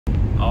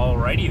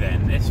Alrighty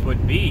then, this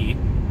would be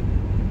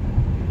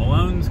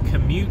Malone's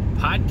Commute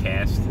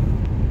podcast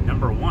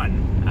number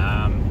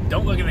 1.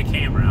 Don't look at the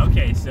camera.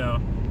 Okay,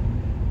 so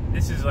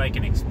this is like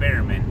an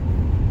experiment.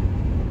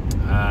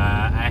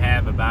 I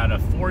have about a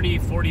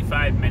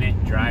 40-45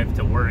 minute drive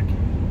to work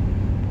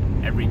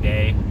every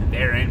day,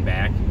 there and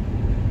back.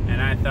 And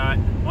I thought,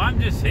 well,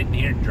 I'm just sitting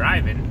here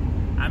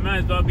driving. I might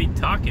as well be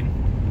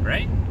talking,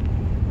 right?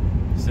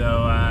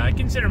 So I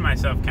consider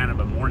myself kind of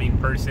a morning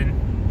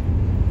person.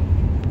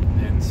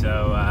 And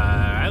so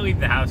I leave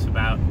the house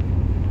about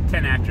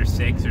 10 after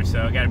 6 or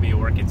so. I got to be at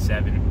work at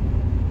 7.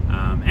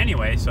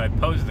 Anyway, so I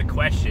posed the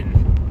question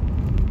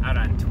out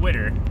on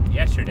Twitter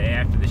yesterday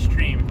after the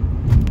stream.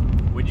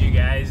 Would you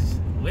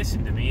guys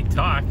listen to me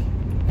talk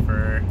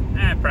for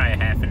probably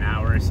half an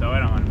hour or so? I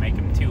don't want to make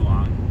them too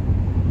long.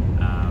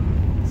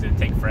 It's going to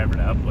take forever to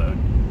upload.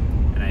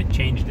 And I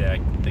changed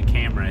the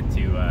camera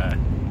to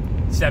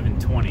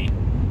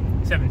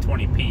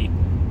 720p.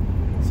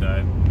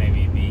 So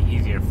maybe it'd be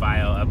easier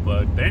file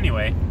upload. But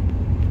anyway,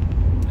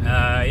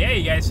 yeah,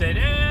 you guys said,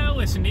 I'll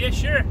listen to you,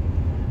 sure.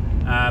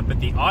 But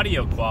the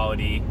audio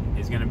quality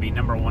is going to be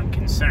number one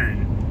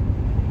concern,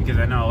 because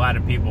I know a lot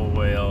of people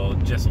will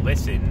just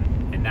listen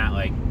and not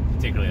like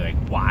particularly like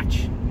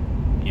watch,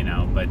 you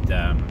know. But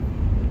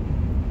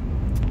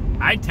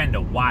I tend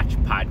to watch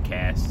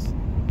podcasts,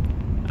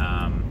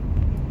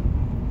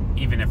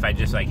 even if I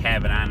just like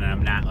have it on and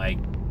I'm not like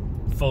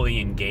fully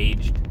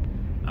engaged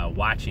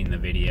watching the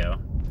video.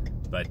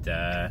 But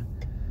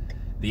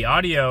the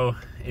audio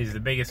is the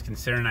biggest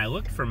concern. I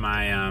looked for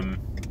my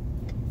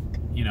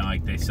you know,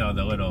 like they sell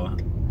the little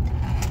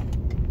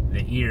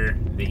the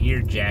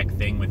ear jack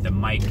thing with the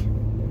mic.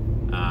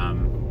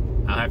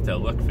 I'll have to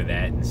look for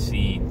that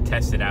and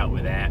test it out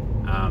with that.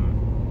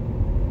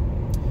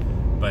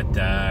 But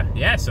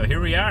yeah, so here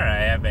we are.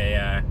 I have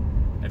a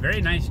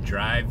very nice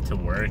drive to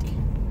work.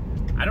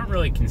 I don't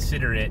really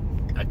consider it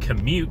a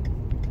commute,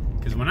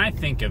 because when I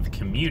think of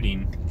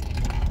commuting,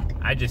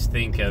 I just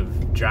think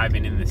of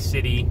driving in the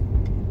city,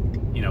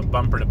 you know,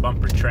 bumper to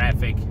bumper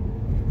traffic.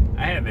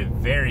 I have a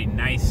very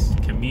nice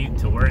commute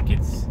to work.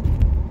 It's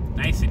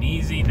nice and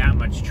easy, not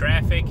much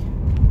traffic.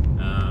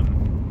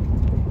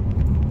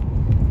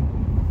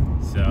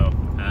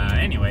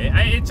 Anyway,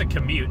 it's a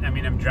commute. I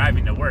mean, I'm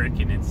driving to work,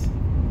 and it's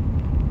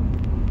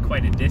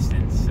quite a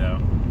distance. So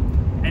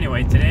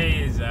anyway,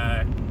 today is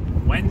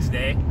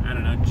Wednesday. I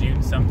don't know,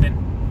 June something.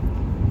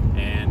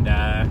 And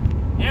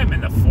yeah, I'm in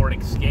the Ford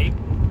Escape.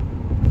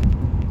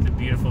 It's a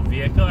beautiful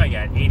vehicle. I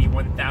got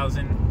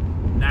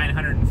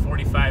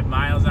 81,945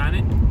 miles on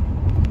it.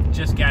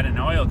 Just got an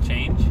oil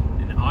change.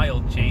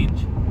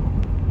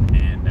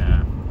 And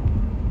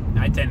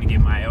I tend to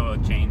get my oil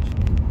change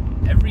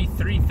every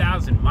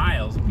 3,000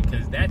 miles,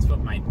 because that's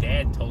what my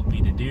dad told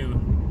me to do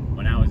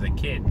when I was a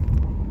kid.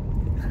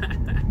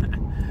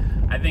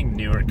 I think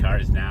newer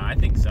cars now, I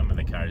think some of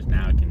the cars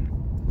now can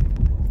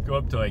go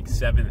up to like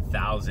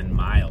 7,000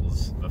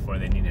 miles before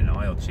they need an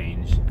oil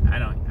change.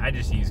 I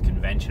just use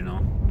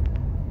conventional.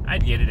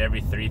 I'd get it every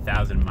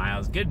 3,000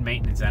 miles. Good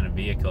maintenance on a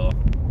vehicle.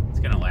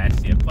 It's gonna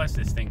last you. Plus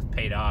this thing's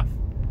paid off.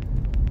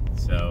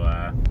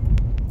 So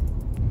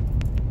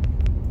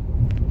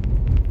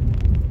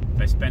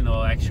if I spend a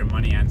little extra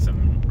money on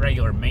some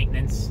regular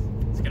maintenance,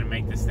 it's gonna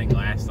make this thing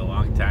last a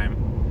long time.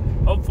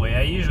 Hopefully.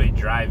 I usually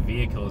drive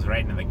vehicles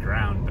right into the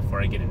ground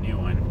before I get a new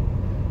one.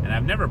 And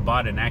I've never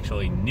bought an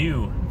actually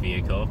new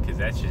vehicle, because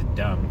that's just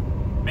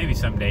dumb. Maybe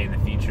someday in the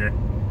future.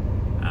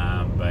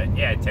 But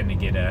yeah, I tend to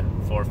get a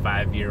 4 or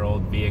 5 year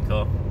old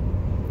vehicle.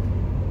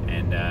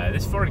 And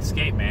this Ford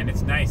Escape, man,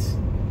 it's nice.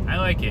 I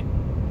like it.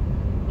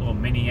 A little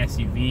mini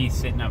SUV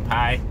sitting up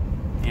high,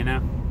 you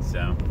know?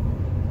 So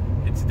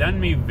it's done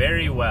me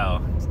very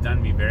well. It's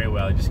done me very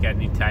well. I just got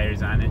new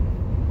tires on it.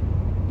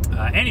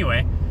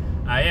 Anyway,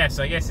 yeah,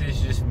 so I guess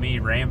it's just me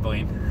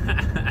rambling.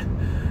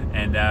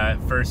 And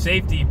for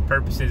safety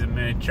purposes, I'm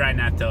going to try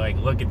not to like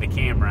look at the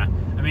camera.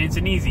 I mean, it's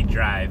an easy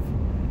drive.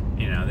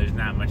 You know, there's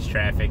not much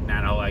traffic,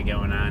 not a whole lot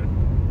going on.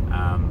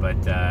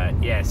 But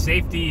yeah,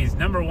 safety is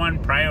number one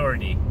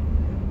priority.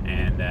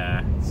 And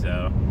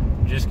so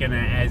I'm just going to,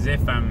 as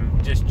if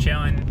I'm just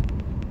chilling,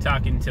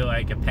 talking to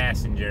like a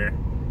passenger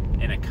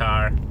in a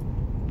car.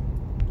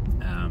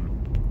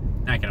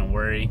 Not going to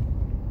worry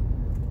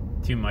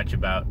too much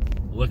about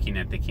looking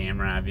at the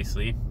camera,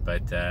 obviously.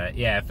 But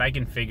yeah, if I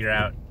can figure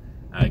out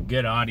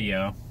good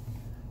audio,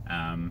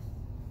 I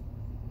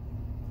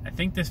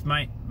think this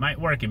might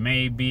work. It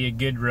may be a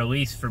good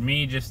release for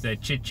me, just to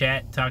chit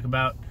chat, talk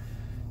about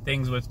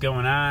things, what's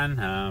going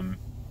on.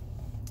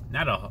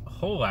 Not a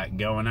whole lot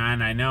going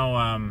on. I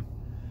know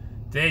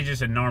today's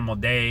just a normal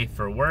day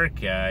for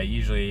work. I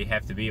usually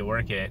have to be at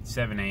work at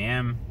 7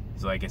 a.m.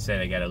 So like I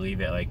said, I got to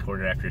leave at like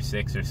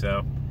 6:15 or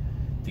so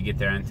to get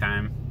there on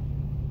time.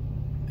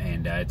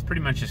 And it's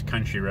pretty much just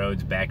country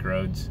roads, back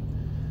roads.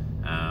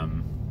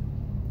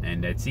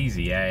 And it's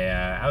easy.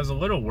 I was a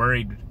little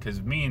worried,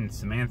 because me and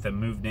Samantha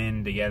moved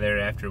in together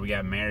after we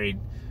got married,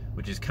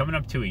 which is coming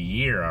up to a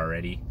year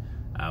already.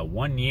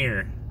 1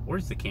 year.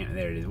 Where's the camera?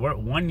 There it is. We're at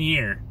 1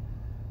 year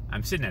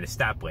I'm sitting at a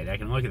stoplight. I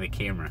can look at the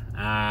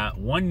camera.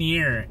 1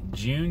 year,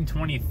 June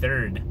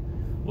 23rd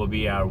will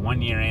be our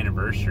 1 year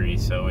anniversary,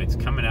 so it's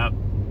coming up.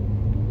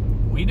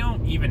 We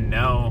don't even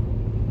know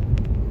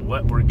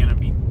what we're gonna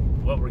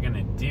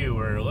do.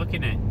 We're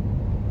looking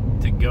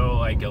to go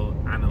like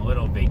on a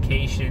little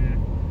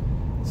vacation,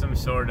 some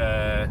sort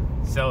of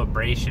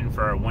celebration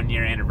for our 1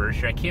 year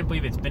anniversary. I can't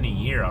believe it's been a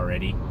year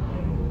already.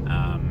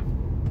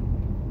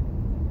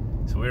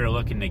 So we were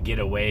looking to get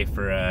away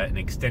for an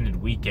extended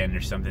weekend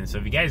or something. So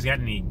if you guys got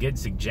any good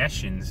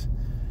suggestions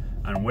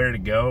on where to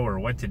go or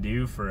what to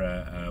do for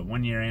a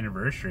 1 year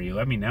anniversary,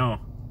 let me know.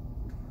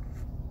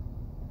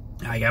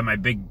 I got my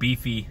big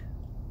beefy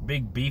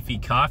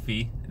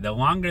coffee. The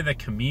longer the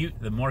commute,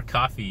 the more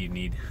coffee you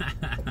need.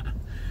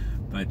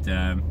 But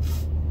yeah,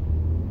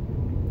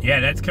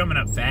 that's coming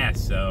up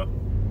fast, so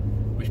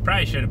we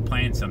probably should have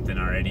planned something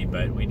already,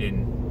 but we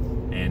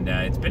didn't. And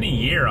it's been a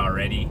year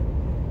already,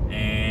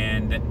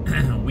 and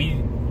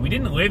we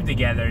didn't live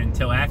together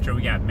until after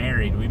we got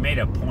married. We made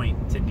a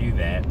point to do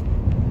that.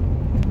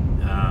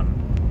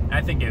 I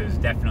think it was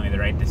definitely the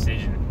right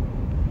decision.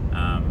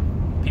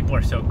 People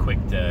are so quick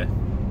to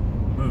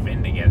move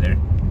in together.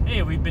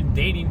 Hey, we've been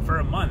dating for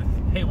a month.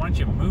 Hey, why don't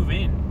you move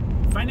in?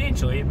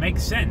 Financially, it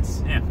makes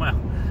sense. Yeah, well,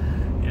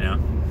 you know,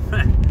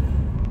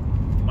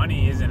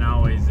 money isn't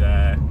always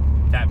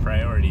top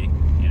priority,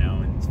 you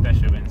know, and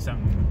especially when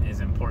something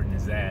as important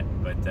as that.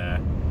 But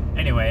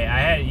anyway,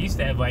 I used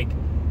to have like,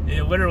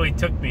 it literally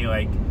took me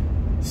like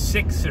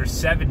 6 or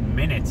 7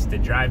 minutes to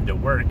drive to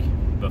work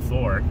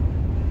before,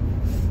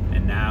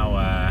 and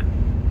now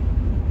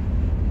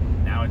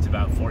it's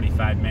about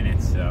 45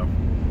 minutes. So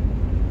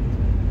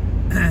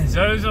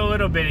so it was a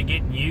little bit of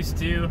getting used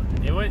to.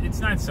 It's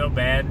not so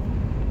bad,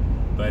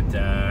 but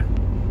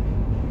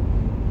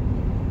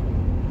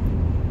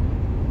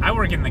I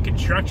work in the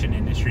construction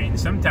industry, and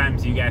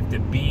sometimes you have to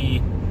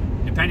be,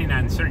 depending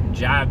on certain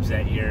jobs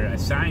that you're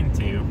assigned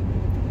to,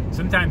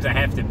 sometimes I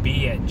have to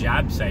be at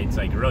job sites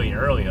like really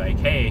early, like,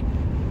 hey,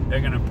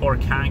 they're gonna pour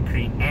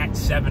concrete at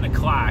 7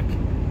 o'clock,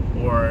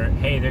 or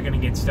hey, they're gonna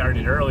get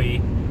started early,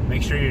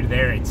 make sure you're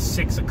there at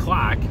 6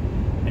 o'clock,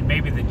 and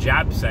maybe the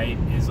job site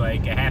is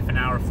like a half an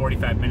hour,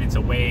 45 minutes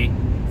away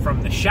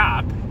from the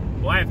shop.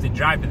 Well, I have to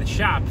drive to the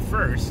shop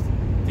first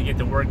to get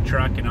the work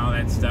truck and all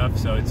that stuff,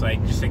 so it's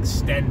like just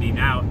extending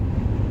out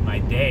my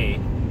day.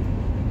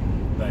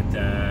 But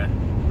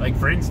like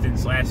for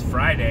instance, last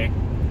Friday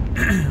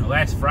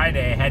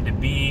I had to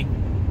be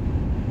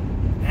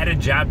at a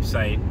job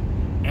site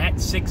at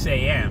 6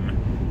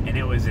 a.m. and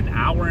it was an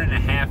hour and a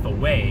half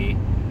away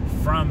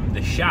from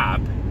the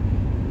shop.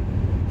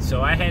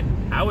 So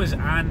I was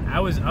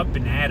up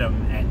and at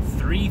 'em at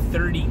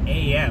 3:30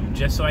 a.m.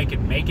 just so I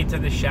could make it to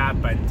the shop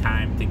on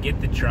time to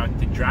get the truck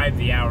to drive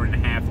the hour and a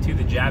half to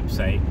the job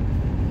site.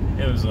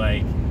 It was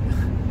like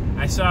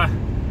I saw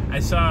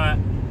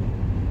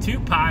 2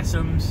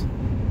 possums,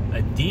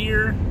 a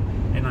deer,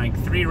 and like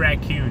 3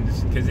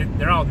 raccoons, because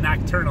they're all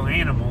nocturnal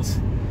animals.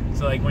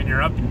 So like when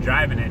you're up and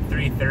driving at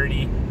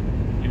 3:30,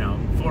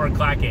 4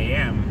 o'clock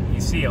a.m., you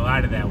see a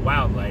lot of that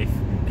wildlife,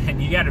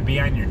 and you got to be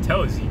on your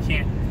toes. You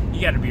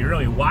got to be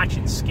really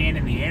watching,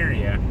 scanning the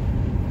area,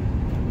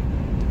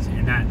 so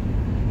you're not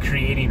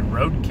creating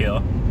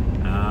roadkill.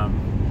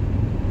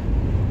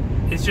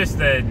 It's just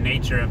the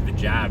nature of the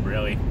job,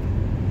 really.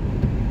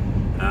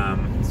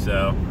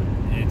 So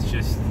it's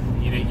just,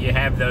 you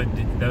have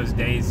those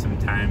days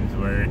sometimes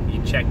where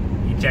you check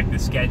the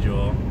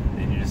schedule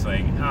and you're just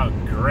like, oh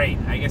great,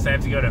 I guess I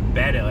have to go to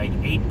bed at like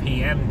 8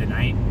 p.m.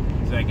 tonight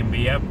so I can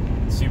be up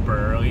super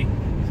early,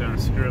 so I don't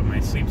screw up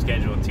my sleep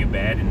schedule too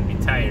bad and be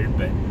tired.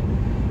 But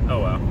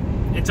oh well,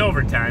 it's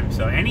overtime,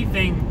 so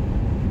anything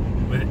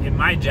in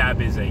my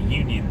job is a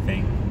union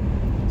thing.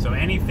 So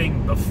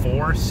anything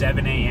before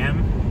 7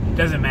 a.m.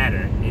 doesn't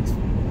matter.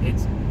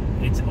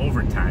 It's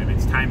overtime.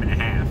 It's time and a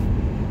half.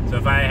 So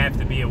if I have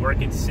to be at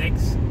work at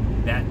 6,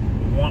 that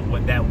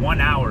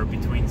 1 hour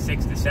between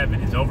 6 to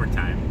 7 is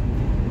overtime.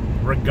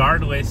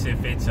 Regardless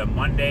if it's a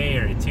Monday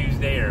or a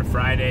Tuesday or a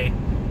Friday,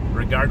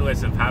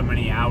 regardless of how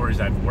many hours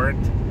I've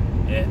worked,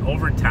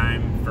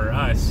 overtime for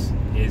us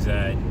is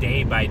a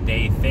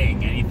day-by-day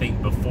thing.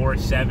 Anything before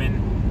 7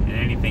 and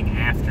anything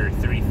after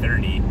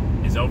 3:30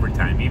 is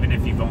overtime, even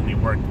if you've only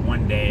worked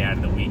 1 day out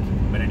of the week.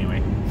 But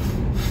anyway,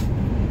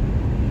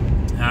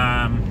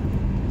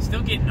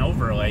 still getting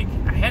over, like,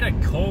 I had a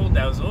cold.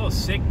 I was a little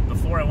sick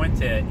before I went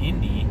to the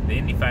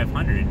Indy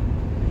 500,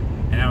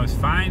 and I was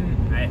fine.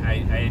 I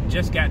had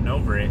just gotten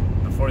over it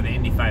before the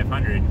Indy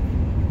 500,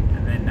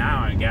 and then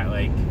now I got,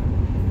 like,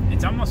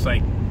 it's almost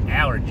like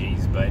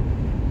allergies, but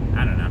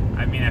I don't know.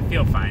 I mean, I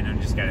feel fine.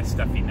 I've just got a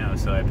stuffy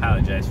nose, so I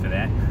apologize for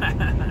that.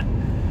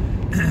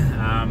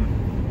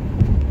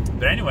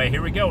 But anyway,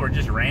 here we go. We're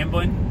just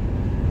rambling.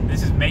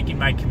 This is making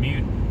my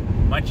commute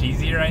much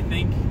easier, I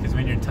think, because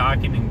when you're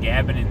talking and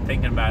gabbing and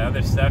thinking about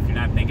other stuff, you're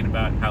not thinking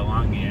about how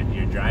long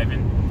you're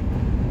driving.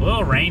 A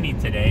little rainy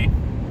today.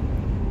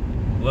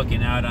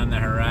 Looking out on the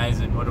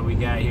horizon, what do we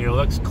got here?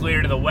 Looks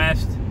clear to the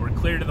west. We're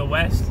clear to the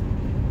west.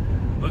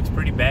 Looks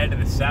pretty bad to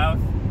the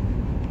south.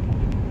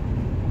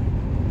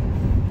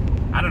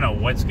 I don't know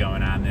what's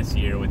going on this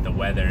year with the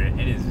weather.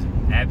 It is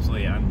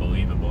absolutely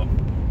unbelievable.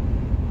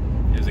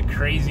 It was a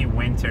crazy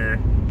winter,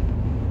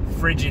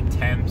 frigid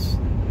temps,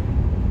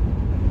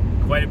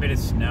 quite a bit of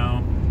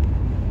snow.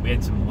 We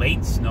had some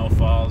late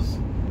snowfalls.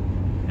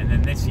 And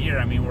then this year,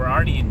 I mean, we're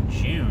already in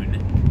June,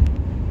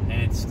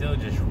 and it's still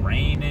just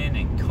raining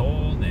and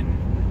cold, and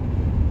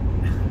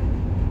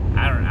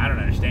I don't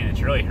understand.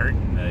 It's really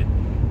hurting the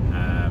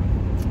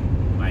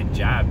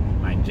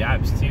my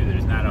jobs too.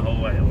 There's not a whole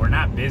lot. We're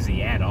not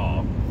busy at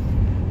all.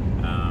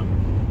 I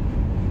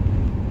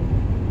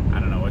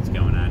don't know what's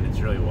going on.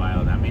 It's really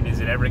wild. I mean, is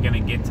it ever going to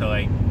get to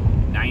like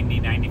 90,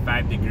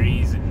 95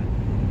 degrees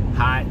and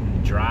hot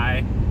and dry?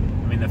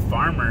 I mean, the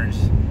farmers,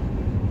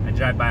 I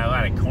drive by a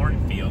lot of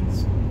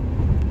cornfields,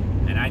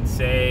 and I'd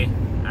say,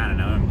 I don't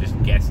know, I'm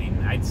just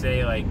guessing, I'd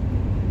say like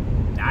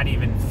not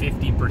even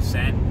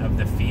 50% of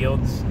the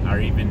fields are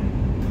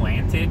even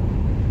planted,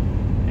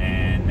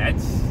 and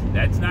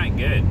that's not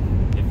good.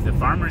 If the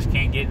farmers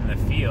can't get in the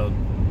field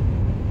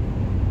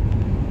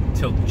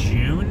till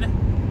June,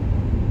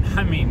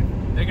 I mean,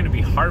 they're going to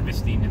be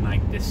harvesting in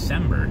like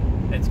December.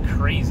 That's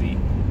crazy.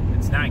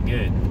 It's not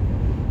good.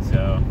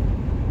 So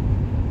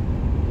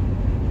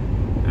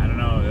I don't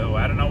know.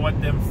 I don't know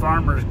what them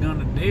farmers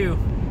gonna do.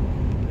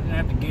 They're gonna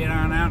have to get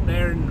on out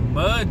there in the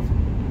mud,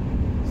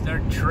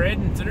 start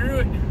treading through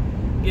it,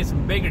 get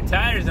some bigger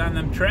tires on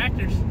them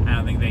tractors. I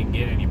don't think they can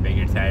get any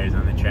bigger tires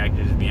on the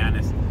tractors, to be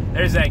honest.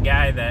 There's that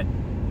guy that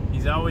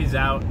he's always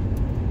out.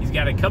 He's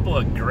got a couple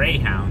of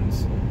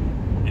greyhounds,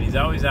 and he's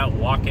always out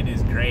walking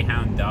his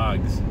greyhound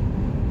dogs.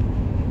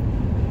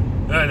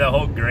 The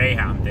whole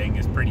greyhound thing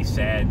is pretty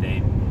sad.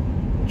 They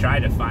try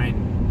to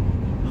find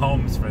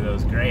homes for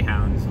those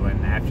greyhounds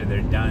after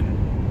they're done,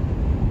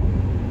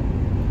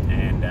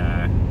 and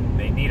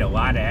they need a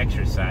lot of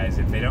exercise.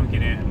 If they don't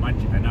get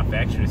enough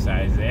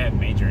exercise, they have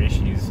major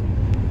issues.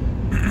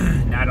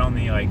 Not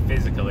only like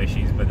physical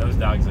issues, but those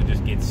dogs will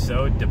just get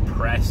so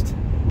depressed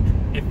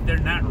if they're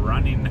not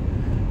running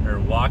or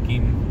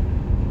walking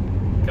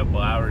a couple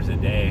hours a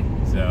day.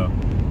 So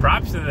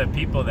props to the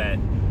people that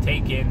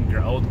take in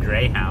old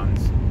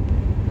greyhounds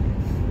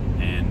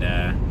and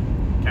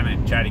kind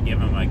of try to give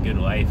them a good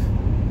life.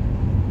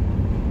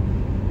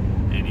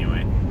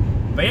 Anyway,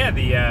 but yeah,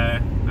 the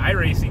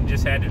iRacing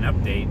just had an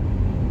update.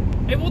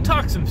 Hey, we'll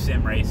talk some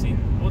sim racing.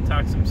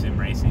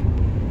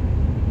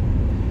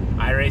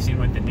 iRacing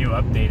with the new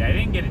update. I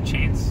didn't get a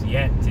chance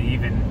yet to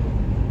even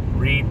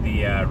read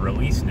the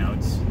release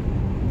notes,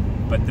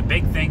 but the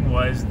big thing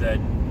was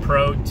the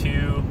Pro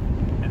 2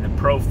 and the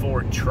Pro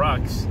 4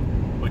 trucks,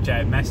 which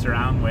I messed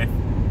around with.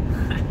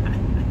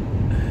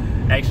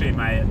 Actually,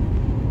 the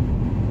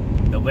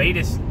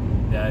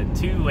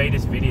two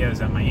latest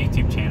videos on my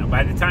YouTube channel,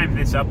 by the time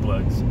this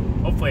uploads,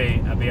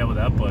 hopefully I'll be able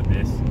to upload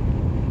this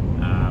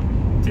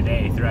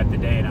today, throughout the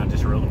day, and I'll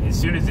just, as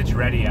soon as it's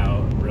ready,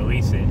 I'll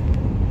release it.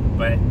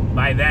 But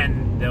by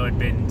then, there would have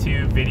been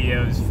 2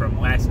 videos from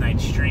last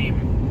night's stream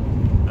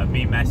of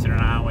me messing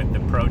around with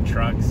the Pro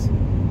trucks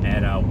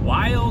at a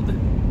Wild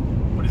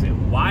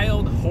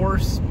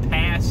Horse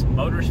Pass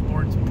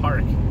Motorsports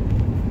Park.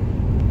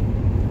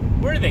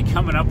 Where are they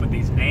coming up with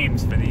these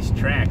names for these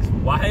tracks?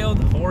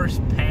 Wild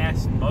Horse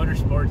Pass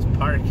Motorsports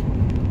Park.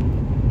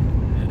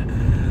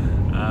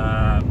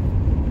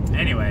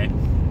 Anyway,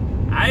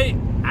 I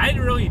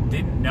really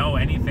didn't know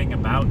anything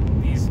about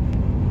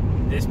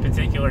this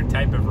particular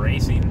type of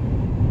racing.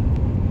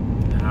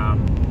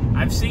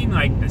 I've seen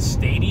like the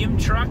stadium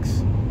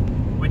trucks,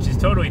 which is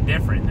totally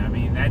different. I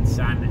mean, that's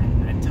on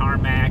a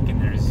tarmac,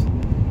 and there's,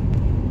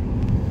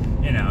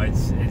 you know,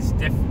 it's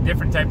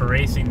different type of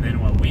racing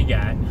than what we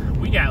got.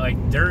 We got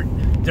like dirt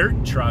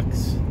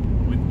trucks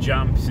with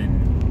jumps,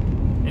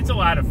 and it's a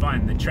lot of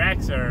fun. The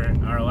tracks are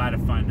a lot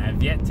of fun.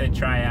 I've yet to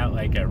try out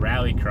like a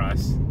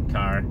rallycross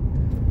car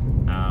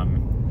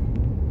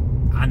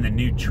on the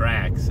new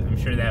tracks. I'm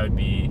sure that would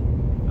be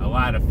a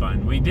lot of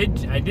fun.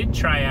 I did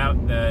try out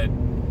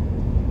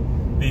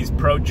these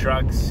Pro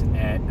trucks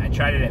I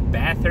tried it at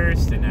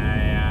Bathurst, and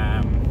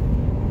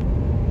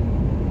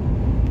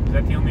was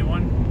that the only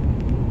one?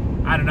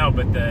 I don't know,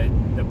 but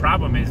the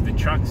problem is the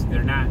trucks,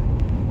 they're not,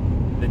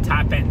 the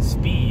top end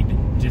speed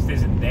just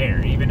isn't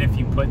there. Even if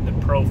you put the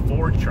Pro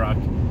 4 truck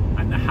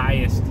on the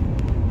highest,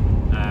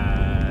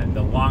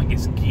 the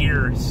longest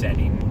gear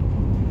setting,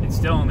 it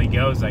still only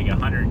goes like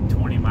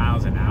 120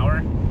 miles an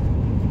hour.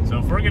 So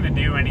if we're gonna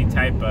do any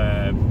type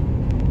of,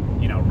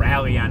 you know,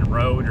 rally on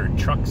road or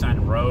trucks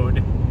on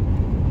road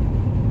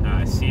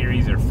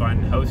series or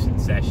fun hosted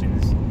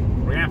sessions,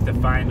 we're gonna have to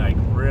find like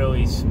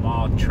really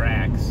small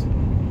tracks.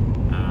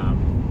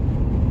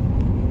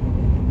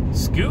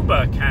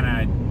 Scuba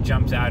kind of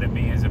jumps out at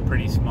me as a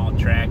pretty small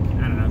track. I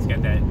don't know, it's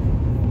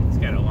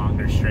got a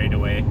longer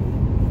straightaway,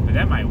 but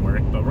that might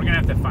work. But we're gonna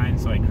have to find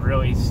some like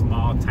really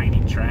small, tiny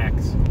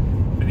tracks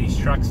for these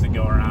trucks to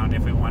go around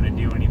if we want to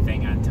do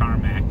anything on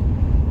tarmac.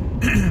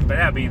 But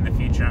that'll be in the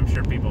future. I'm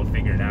sure people will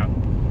figure it out.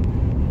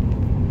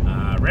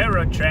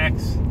 Railroad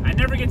tracks. I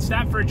never get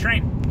stopped for a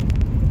train.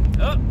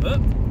 Oh,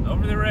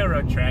 over the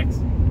railroad tracks.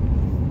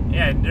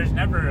 Yeah, there's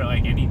never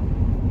like any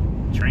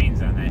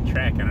trains on that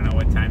track. I don't know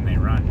what time they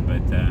run,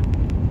 but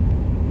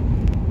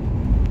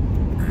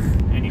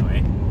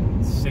anyway,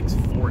 it's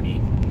 6:40.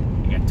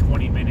 You got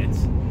 20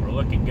 minutes. We're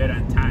looking good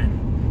on time.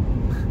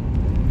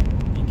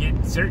 You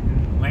get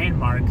certain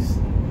landmarks.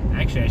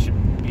 Actually, I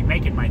should be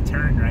making my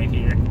turn right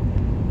here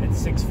at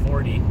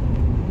 6:40.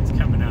 It's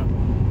coming up.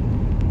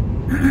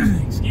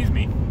 Excuse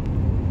me.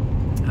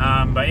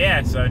 But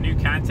yeah, so new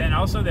content.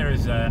 Also,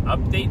 there's an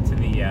update to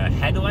the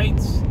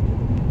headlights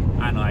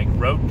on like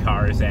road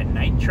cars at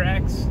night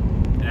tracks,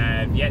 and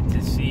I've yet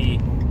to see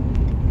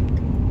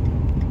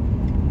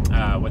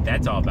what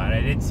that's all about.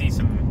 I did see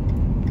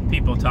some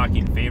people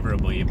talking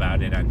favorably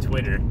about it on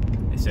Twitter.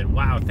 They said,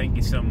 "Wow, thank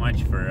you so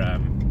much for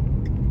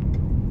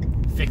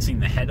fixing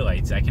the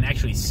headlights. I can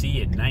actually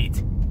see at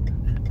night."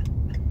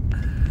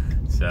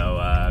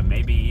 So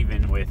maybe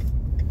even with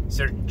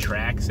certain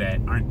tracks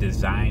that aren't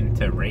designed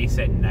to race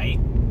at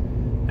night,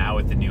 now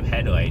with the new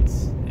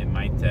headlights, it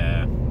might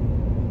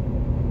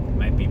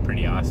be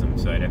pretty awesome.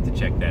 So I'd have to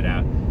check that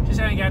out. Just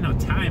haven't got no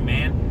time,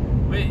 man.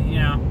 But you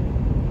know,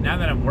 now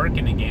that I'm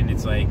working again,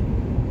 it's like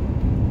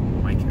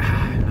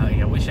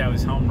I wish I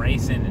was home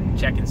racing and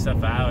checking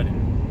stuff out,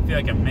 and I feel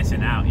like I'm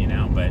missing out, you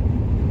know. But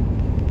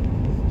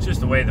it's just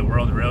the way of the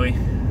world, really.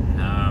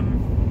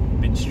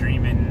 Been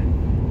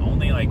streaming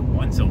only like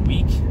once a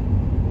week.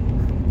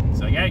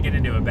 So I gotta get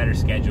into a better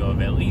schedule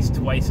of at least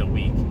twice a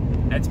week.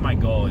 That's my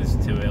goal, is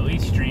to at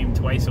least stream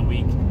twice a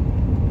week,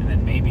 and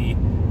then maybe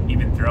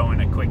even throw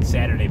in a quick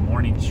Saturday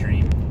morning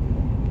stream.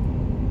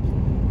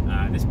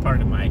 This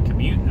part of my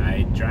commute,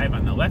 I drive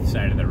on the left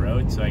side of the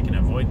road so I can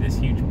avoid this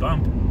huge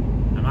bump.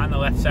 I'm on the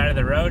left side of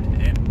the road,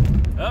 and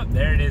oh,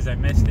 there it is. I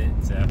missed it.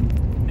 So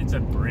it's a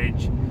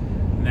bridge,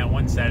 and that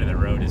one side of the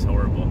road is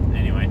horrible.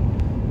 Anyway,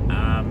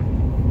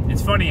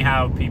 it's funny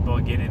how people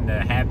get into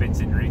habits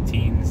and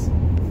routines.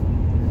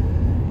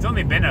 It's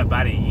only been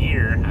about a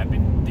year I've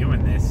been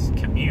doing this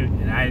commute,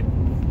 and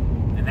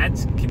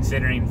that's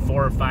considering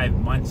 4 or 5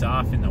 months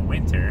off in the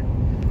winter.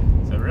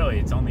 So really,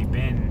 it's only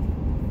been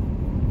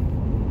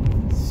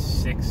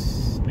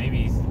 6,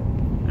 maybe,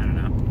 I don't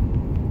know,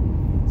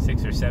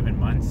 6 or 7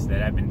 months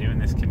that I've been doing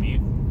this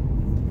commute.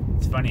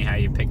 It's funny how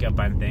you pick up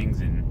on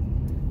things and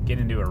get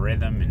into a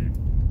rhythm. And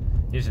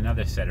here's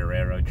another set of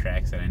railroad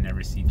tracks that I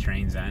never see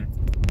trains on.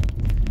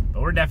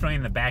 But we're definitely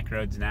in the back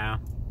roads now.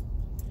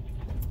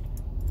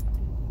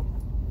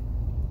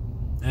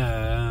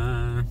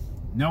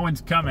 No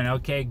one's coming.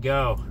 Okay,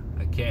 go.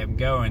 Okay, I'm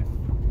going.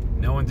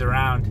 No one's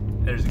around.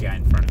 There's a guy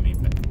in front of me,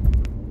 but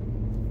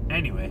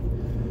anyway.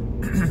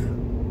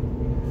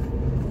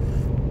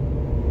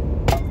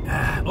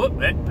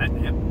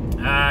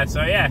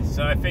 So yeah,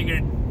 so I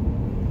figured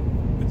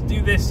let's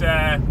do this.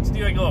 Let's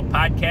do like a little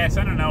podcast.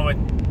 I don't know what.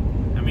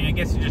 I mean, I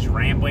guess it's just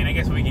rambling. I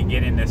guess we could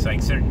get into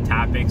like certain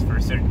topics for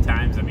certain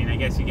times. I mean, I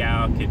guess you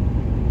all could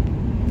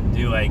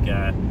do like,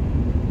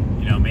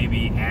 you know,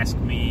 maybe ask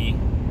me,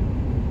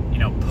 you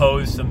know,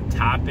 pose some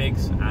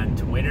topics on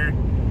Twitter.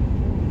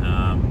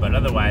 But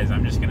otherwise,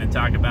 I'm just going to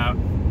talk about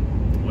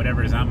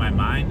whatever's on my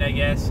mind, I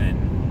guess, and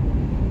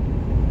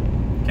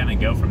kind of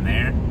go from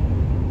there.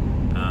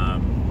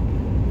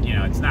 You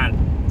know, it's not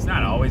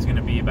always going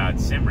to be about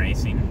sim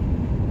racing.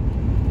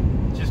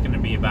 It's just going to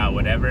be about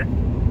whatever.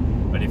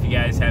 But if you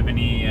guys have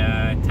any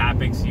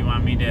topics you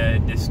want me to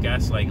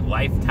discuss, like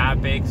life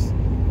topics,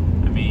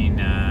 I mean,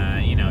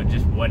 you know,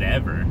 just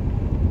whatever.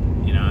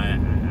 You know,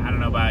 I don't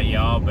know about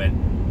y'all, but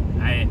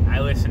I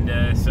listen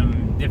to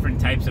some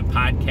different types of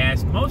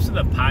podcasts. Most of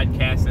the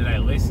podcasts that I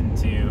listen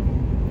to,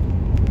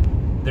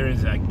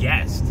 there's a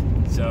guest.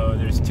 So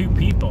there's 2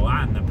 people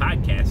on the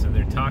podcast, so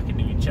they're talking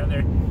to each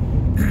other.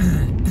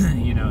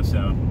 You know,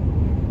 so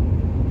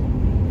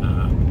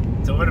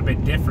it's a little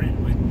bit different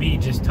with me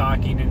just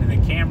talking into the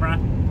camera.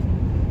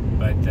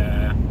 But,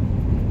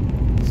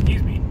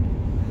 excuse me.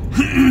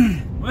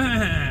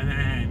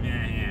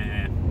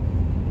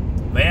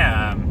 But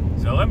yeah,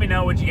 so let me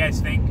know what you guys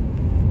think.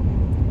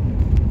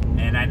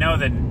 And I know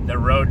that the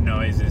road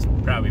noise is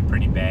probably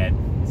pretty bad.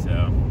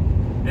 So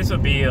this will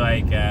be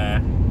like,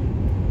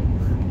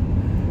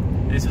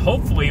 this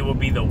hopefully will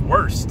be the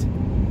worst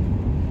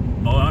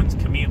Malone's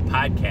Commute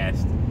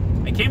podcast.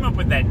 I came up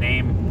with that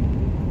name.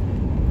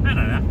 I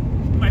don't know.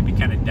 It might be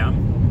kind of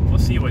dumb. We'll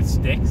see what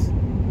sticks.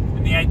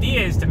 And the idea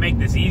is to make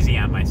this easy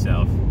on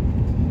myself.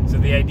 So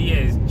the idea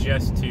is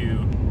just to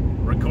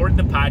record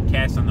the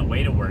podcast on the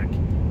way to work.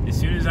 As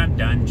soon as I'm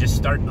done, just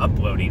start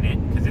uploading it,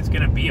 because it's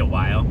going to be a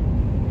while.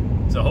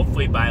 So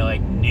hopefully by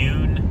like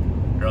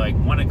noon or like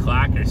 1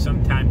 o'clock or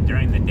sometime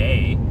during the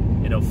day,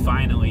 it'll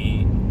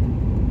finally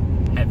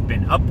have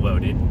been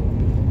uploaded.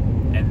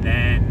 And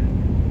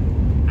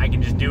then I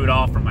can just do it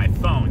all from my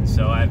phone.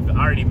 So I've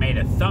already made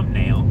a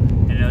thumbnail,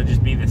 and it'll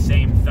just be the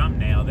same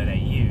thumbnail that I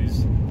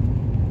use.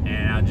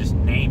 And I'll just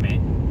name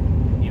it.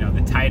 You know,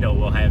 the title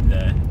will have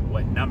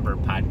what number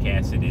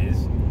podcast it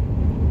is.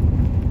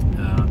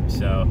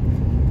 So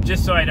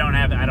just so I don't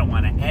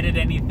want to edit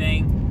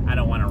anything. I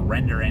don't want to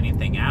render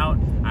anything out.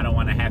 I don't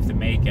want to have to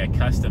make a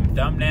custom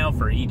thumbnail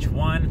for each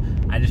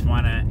one. I just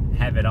want to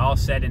have it all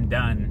said and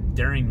done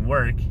during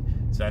work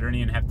so I don't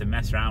even have to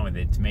mess around with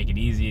it to make it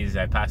easy as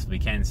I possibly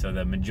can. So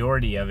the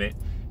majority of it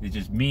is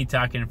just me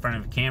talking in front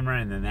of a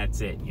camera, and then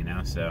that's it, you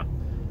know. So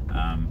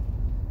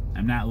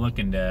I'm not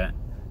looking to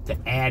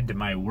add to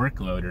my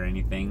workload or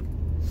anything.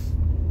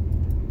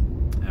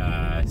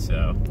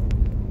 So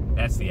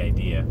that's the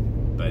idea.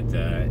 But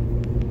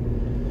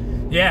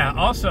yeah,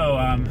 also,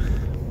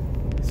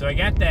 so I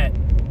got that.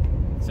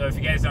 So if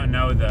you guys don't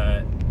know,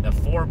 the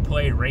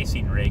 4-play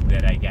racing rig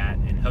that I got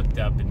and hooked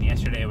up, and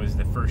yesterday was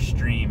the first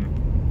stream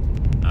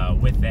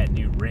with that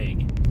new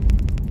rig.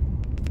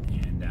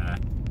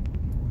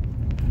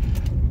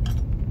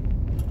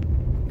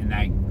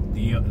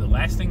 And the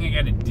last thing I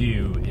got to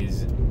do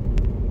is,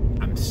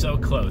 I'm so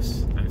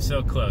close,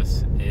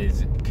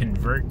 is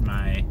convert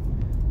my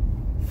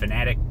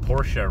Fanatic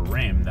Porsche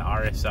rim, the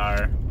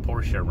RSR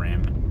Porsche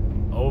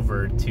rim,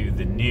 over to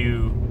the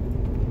new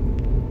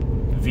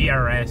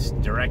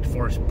VRS Direct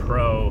Force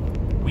Pro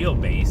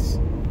wheelbase.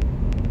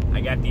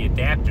 I got the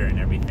adapter and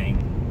everything,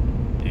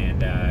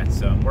 and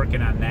so I'm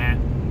working on that.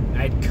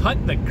 I'd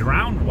cut the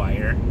ground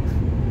wire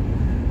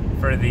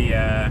for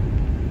the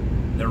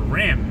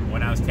rim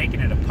when I was taking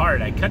it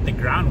apart. I cut the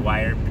ground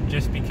wire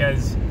just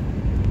because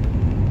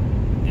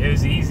it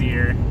was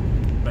easier,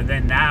 but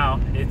then now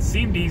it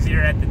seemed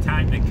easier at the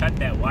time to cut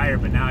that wire,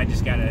 but now I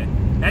just gotta,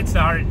 that's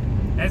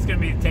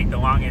gonna take the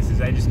longest,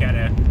 is I just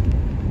gotta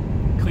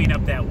clean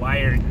up that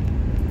wire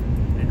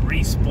and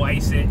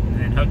re-splice it and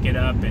then hook it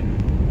up,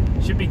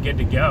 and should be good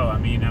to go. I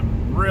mean,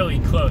 I'm really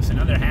close,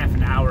 another half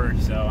an hour or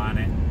so on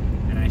it,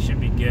 and I should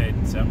be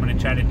good. So I'm gonna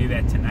try to do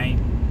that tonight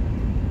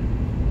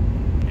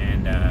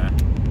and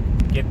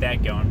get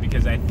that going,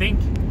 because I think,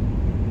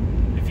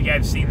 if you guys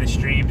have seen the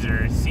streams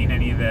or seen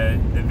any of the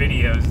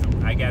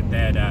videos, I got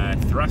that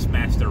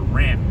Thrustmaster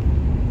rim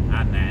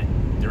on that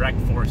direct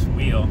force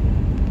wheel,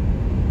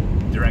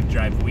 direct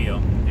drive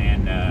wheel,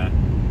 and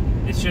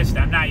it's just,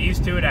 I'm not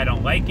used to it. I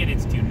don't like it.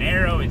 It's too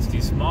narrow, it's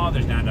too small,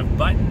 there's not enough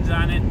buttons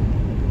on it.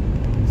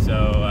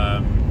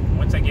 So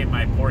once I get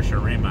my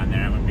Porsche rim on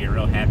there, I'm gonna be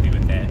real happy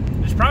with that.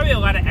 There's probably a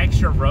lot of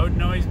extra road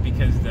noise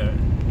because the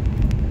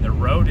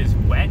road is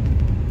wet.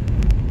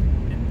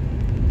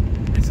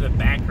 This is a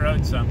back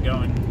road, so I'm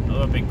going a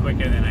little bit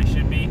quicker than I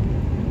should be.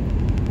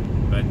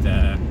 But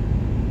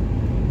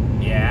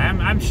yeah,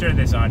 I'm sure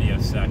this audio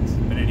sucks.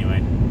 But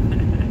anyway,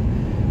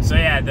 so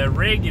yeah, the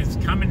rig is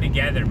coming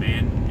together,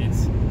 man.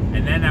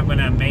 And then I'm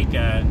gonna make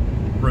a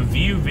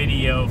review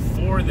video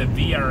for the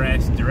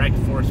VRS Direct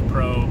Force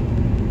Pro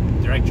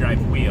direct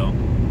drive wheel.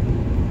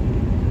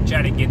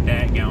 Try to get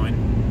that going.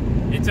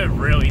 It's a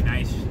really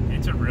nice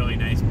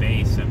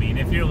base. I mean,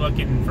 if you're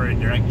looking for a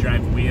direct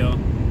drive wheel,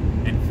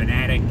 and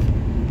Fanatic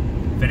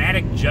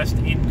just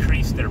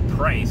increased their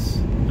price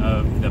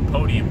of the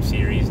Podium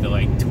series to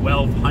like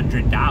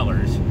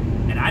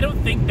 $1,200, and I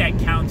don't think that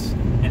counts,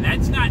 and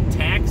that's not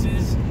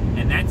taxes,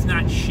 and that's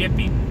not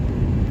shipping.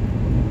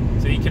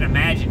 So you can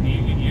imagine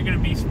you're going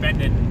to be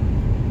spending,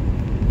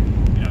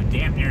 you know,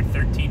 damn near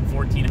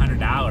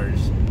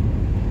 $1,400,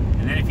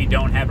 and then if you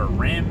don't have a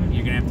rim,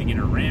 you're going to have to get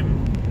a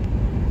rim.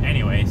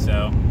 Anyway,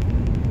 so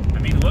I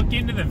mean, look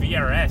into the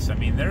VRS. I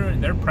mean,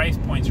 their price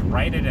point's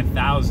right at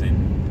 $1,000.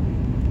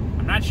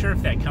 I'm not sure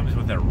if that comes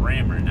with a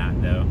rim or not,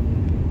 though.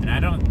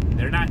 And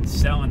they're not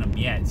selling them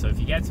yet. So if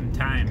you got some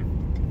time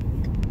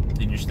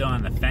and you're still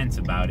on the fence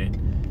about it,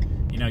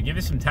 you know, give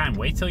it some time.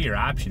 Wait till your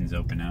options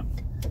open up.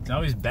 It's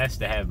always best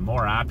to have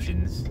more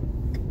options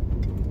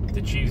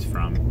to choose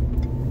from,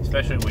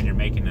 especially when you're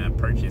making a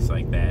purchase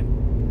like that.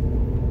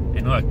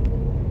 And look,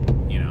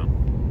 you know,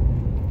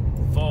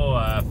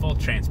 full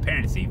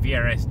transparency,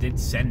 VRS did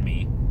send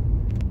me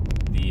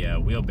the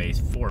wheelbase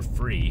for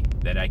free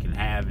that I can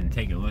have and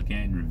take a look at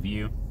and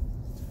review.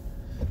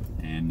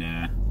 And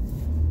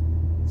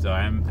so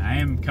I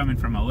am coming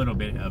from a little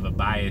bit of a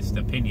biased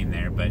opinion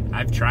there, but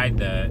I've tried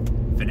the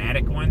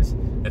Fanatic ones.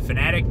 The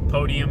Fanatic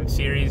Podium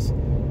series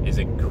is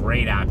a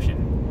great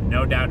option,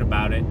 no doubt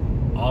about it.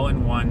 All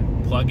in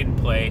one, plug and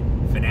play.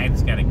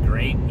 Fanatic's got a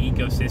great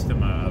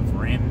ecosystem of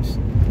rims.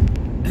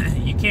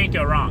 You can't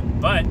go wrong.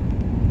 But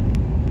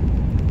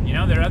you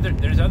know,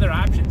 there's other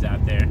options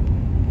out there.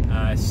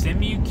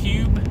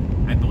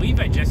 SimuCube, I believe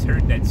I just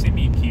heard that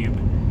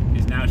SimuCube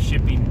is now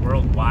shipping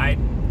worldwide.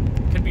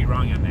 Could be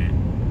wrong on that,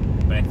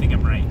 but I think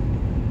I'm right.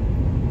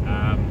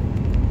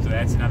 So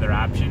that's another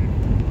option.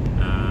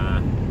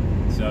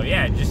 So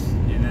yeah,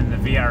 and then the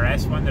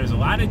VRS one, there's a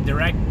lot of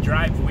direct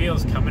drive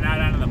wheels coming out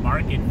onto the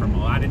market from a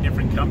lot of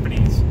different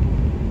companies,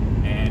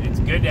 and it's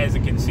good as a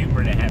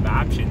consumer to have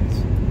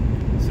options.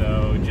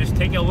 So just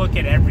take a look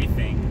at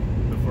everything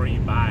before you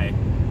buy,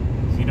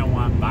 because you don't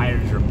want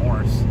buyer's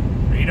remorse,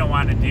 or you don't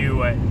want to do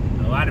what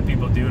a lot of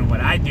people do, and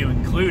what I do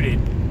included,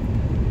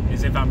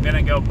 is if I'm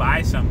gonna go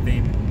buy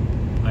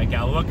something, like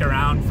I'll look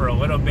around for a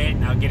little bit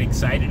and I'll get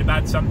excited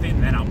about something,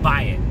 and then I'll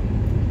buy it,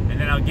 and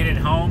then I'll get it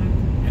home,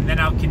 and then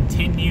I'll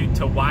continue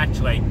to watch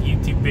like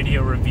YouTube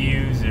video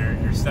reviews or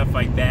stuff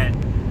like that,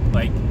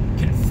 like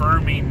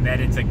confirming that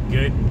it's a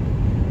good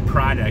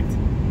product,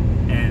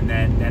 and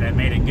that I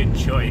made a good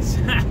choice.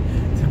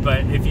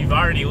 But if you've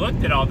already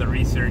looked at all the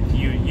research,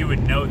 you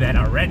would know that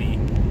already,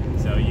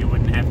 so you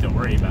wouldn't have to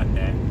worry about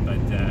that. But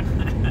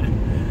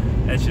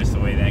that's just the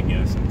way that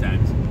goes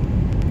sometimes.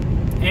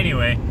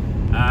 Anyway,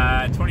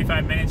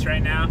 25 minutes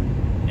right now.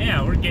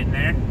 Yeah, we're getting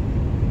there.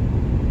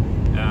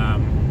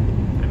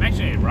 I'm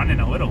actually running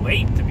a little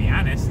late, to be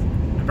honest.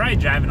 I'm probably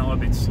driving a little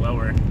bit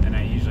slower than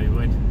I usually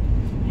would.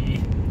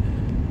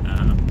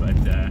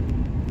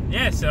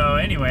 Yeah, so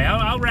anyway,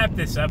 I'll wrap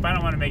this up. I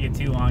don't want to make it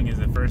too long as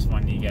the first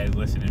one. You guys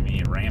listen to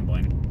me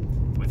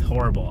rambling with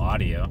horrible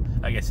audio.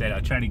 Like I said,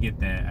 I'll try to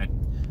get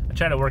I'll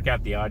try to work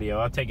out the audio.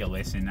 I'll take a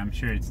listen. I'm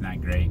sure it's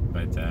not great,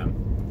 but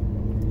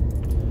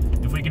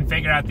if we can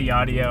figure out the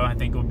audio, I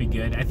think we'll be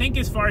good. I think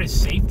as far as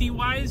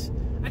safety-wise,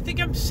 I think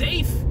I'm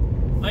safe.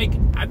 Like,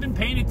 I've been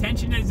paying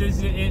attention as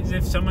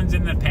if someone's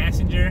in the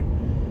passenger.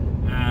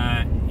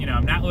 You know,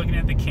 I'm not looking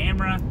at the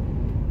camera.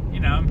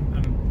 You know,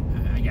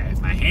 I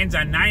got my hands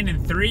on 9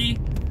 and 3.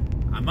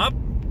 I'm up,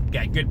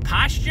 got good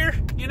posture,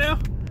 you know,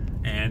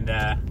 and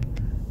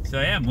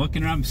so yeah, I'm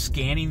looking around, I'm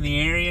scanning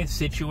the area,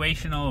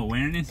 situational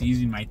awareness,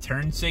 using my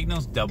turn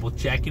signals, double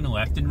checking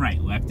left and right,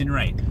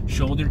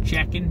 shoulder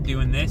checking,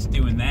 doing this,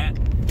 doing that,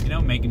 you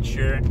know, making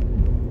sure,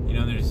 you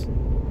know, there's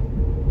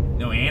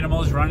no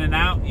animals running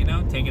out, you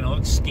know, taking a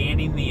look,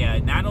 scanning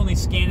the, not only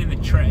scanning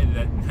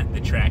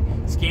the track,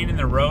 scanning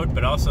the road,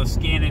 but also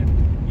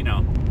scanning, you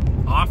know,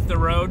 off the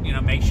road, you know,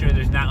 make sure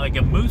there's not like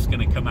a moose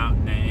gonna come out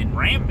and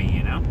ram me,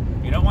 you know.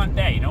 You don't want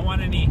that. You don't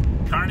want any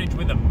carnage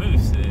with a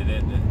moose.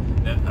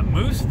 A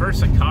moose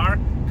versus a car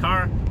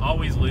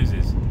always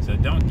loses. So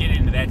don't get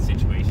into that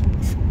situation.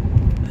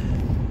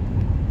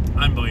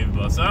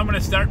 Unbelievable. So I'm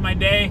gonna start my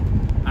day.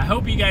 I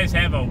hope you guys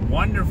have a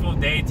wonderful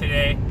day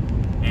today.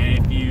 And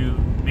if you,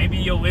 maybe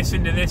you'll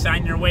listen to this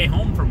on your way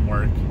home from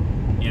work,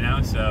 you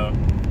know, so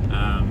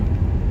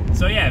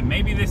yeah,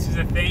 maybe this is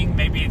a thing,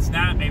 maybe it's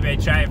not, maybe I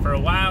try it for a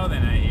while,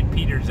 then it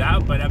peters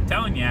out, but I'm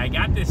telling you, I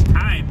got this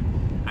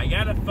time, I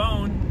got a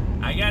phone,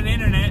 I got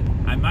internet,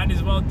 I might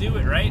as well do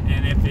it, right?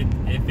 And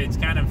if it's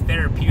kind of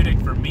therapeutic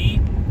for me,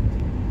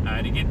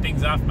 to get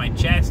things off my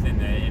chest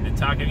and to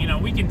talk, you know,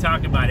 we can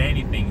talk about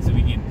anything, so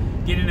we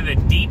can get into the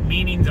deep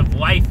meanings of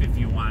life if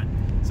you want.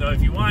 So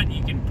if you want,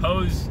 you can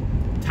pose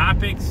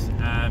topics,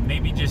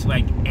 maybe just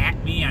like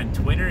at me on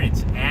Twitter,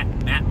 it's at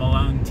Matt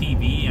Malone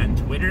TV on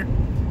Twitter.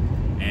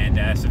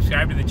 And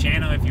subscribe to the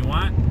channel if you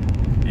want.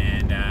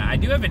 And I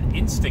do have an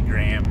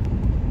Instagram,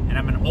 and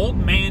I'm an old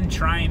man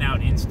trying out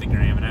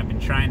Instagram, and I've been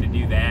trying to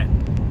do that.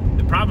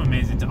 The problem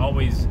is it's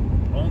always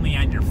only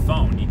on your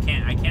phone.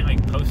 I can't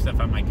like post stuff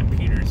on my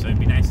computer, so it'd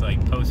be nice to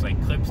like post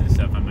like clips and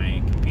stuff on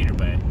my computer,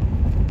 but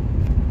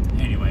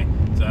anyway,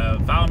 so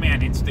follow me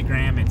on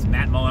Instagram, it's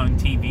Matt Malone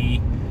TV.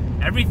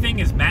 Everything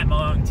is Matt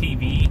Malone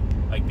TV,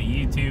 like the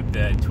YouTube,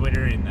 the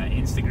Twitter, and the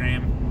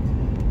Instagram.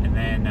 And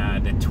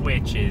then the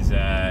Twitch is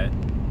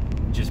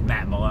just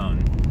Matt Malone.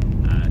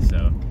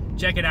 So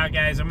check it out,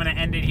 guys. I'm going to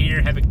end it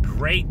here. Have a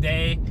great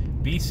day.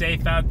 Be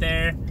safe out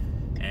there.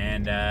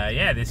 And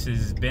yeah, this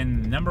has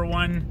been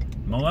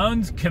 #1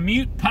 Malone's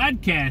Commute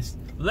Podcast.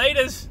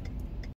 Laters.